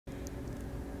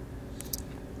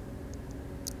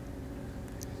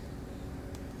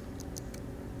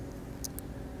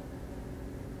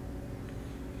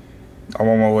I'm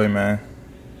on my way, man.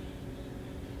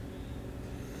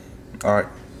 Alright,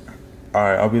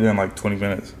 I'll be there in like 20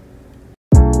 minutes.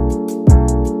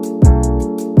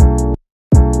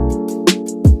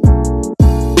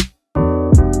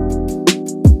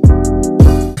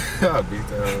 I'll beat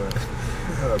her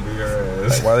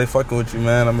ass. Like, why they fucking with you,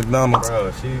 man? I'm McDonald's.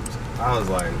 Bro, I was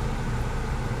like,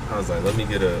 let me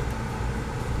get a.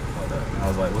 I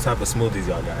was like, what type of smoothies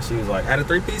y'all got? She was like, add a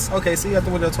 3-piece? Okay, see you at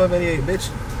the window, 1288,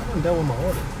 bitch. I'm done with my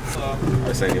order.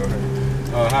 I say you order.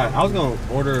 Hi, I was gonna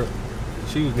order.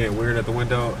 She was being weird at the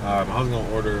window. I was gonna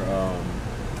order a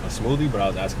smoothie, but I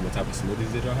was asking what type of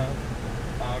smoothies did y'all have?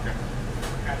 Okay.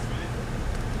 What kind of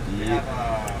smoothie? We have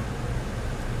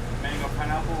mango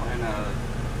pineapple and a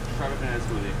strawberry banana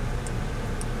smoothie.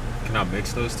 Can I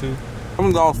mix those two?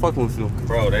 I'm all fucking with you.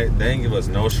 Bro, they didn't give us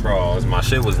no straws. My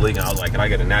shit was leaking. I was like, can I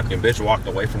get a napkin? Bitch walked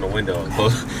away from the window and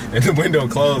closed, and the window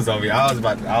closed on me. I was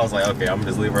like, okay, I'm gonna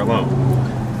just leave her alone.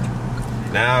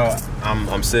 Now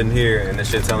I'm sitting here and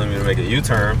this shit telling me to make a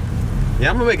U-turn. Yeah,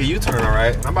 I'm gonna make a U-turn, all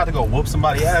right. I'm about to go whoop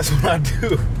somebody's ass when I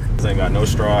do. This ain't got no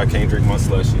straw. I can't drink my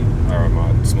slushy or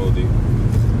my smoothie.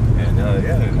 And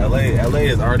yeah, LA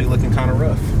is already looking kind of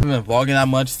rough. I haven't been vlogging that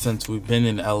much since we've been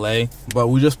in LA, but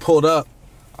we just pulled up.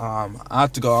 I'm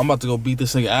about to go beat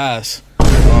this nigga ass.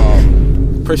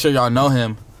 Pretty sure y'all know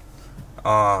him.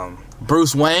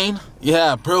 Bruce Wayne.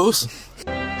 Yeah, Bruce.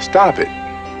 Stop it.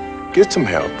 Get some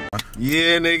help.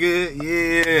 Yeah, nigga.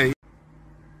 Yeah.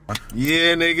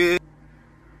 Yeah, nigga.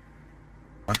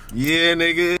 Yeah,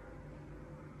 nigga.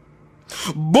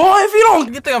 Boy, if you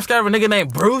don't, you think I'm scared of a nigga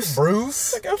named Bruce?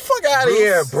 Bruce? Get the fuck out of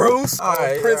here, Bruce.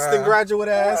 Princeton graduate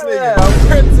ass nigga. Yeah, I'm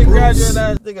Princeton graduate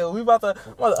ass nigga. I'm about to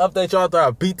update y'all after I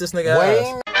beat this nigga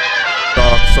Wayne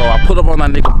ass. So I put up on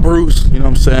that nigga Bruce, you know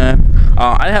what I'm saying?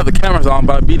 I didn't have the cameras on,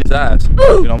 but I beat his ass.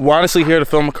 You know, we're honestly here to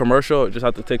film a commercial. Just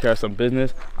have to take care of some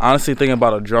business. Honestly thinking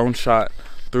about a drone shot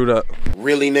through the...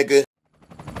 Really, nigga?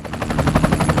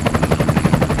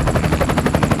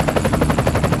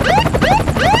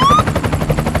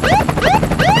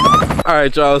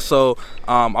 Alright y'all, so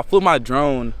I flew my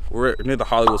drone. We're near the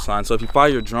Hollywood sign, so if you fly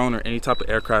your drone or any type of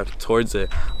aircraft towards it,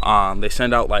 they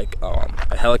send out like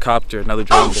a helicopter, another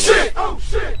drone. Oh shit! Oh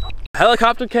shit! A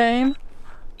helicopter came,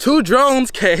 2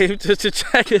 drones came just to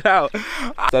check it out. You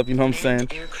know what I'm saying?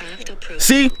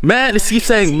 See, man, it keeps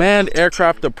saying manned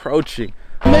aircraft approaching.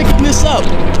 I'm making this up.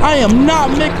 I am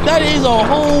not making, that is a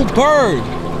whole bird.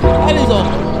 That is a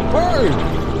whole bird.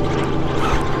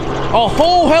 A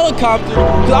whole helicopter,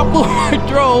 cause I flew my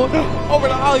drone over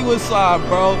the Hollywood side,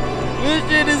 bro. This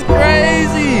shit is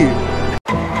crazy.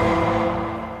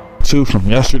 2 from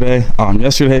yesterday.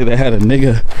 Yesterday they had a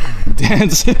nigga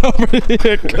dancing over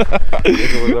there.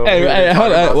 Hey,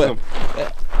 hold on.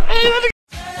 Hey,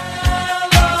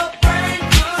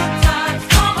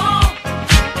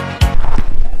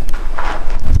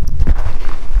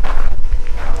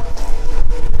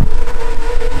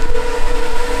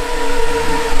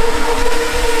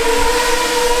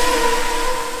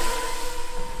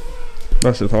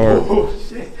 that's just hard. Oh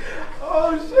shit.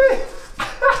 Oh shit.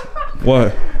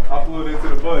 What? I flew it into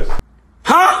the bush.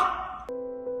 Huh?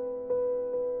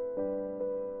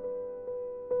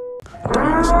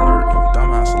 Dumbass alert.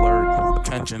 Dumbass alert.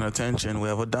 Attention, attention. We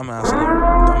have a dumbass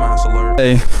alert. Dumbass alert.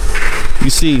 Hey,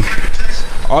 you see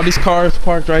all these cars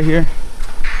parked right here?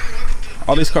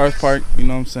 All these cars parked, you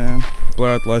know what I'm saying?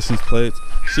 Blur out the license plates.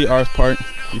 You see ours parked?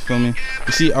 You feel me?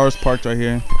 You see ours parked right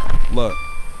here? Look.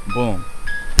 Boom.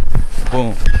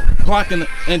 Boom. Blocking the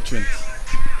entrance.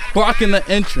 Blocking the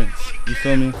entrance. You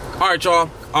feel me? Alright, y'all.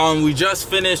 We just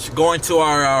finished going to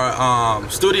our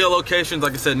studio locations.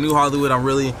 Like I said, New Hollywood.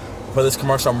 For this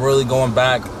commercial, I'm really going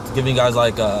back, giving you guys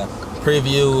like a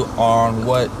preview on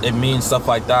what it means, stuff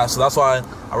like that. So that's why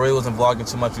I really wasn't vlogging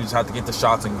too much. We just had to get the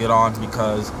shots and get on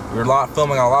because we were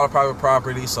filming on a lot of private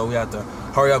property. So we had to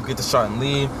hurry up, get the shot and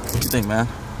leave. What you think, man?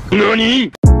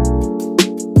 Nani?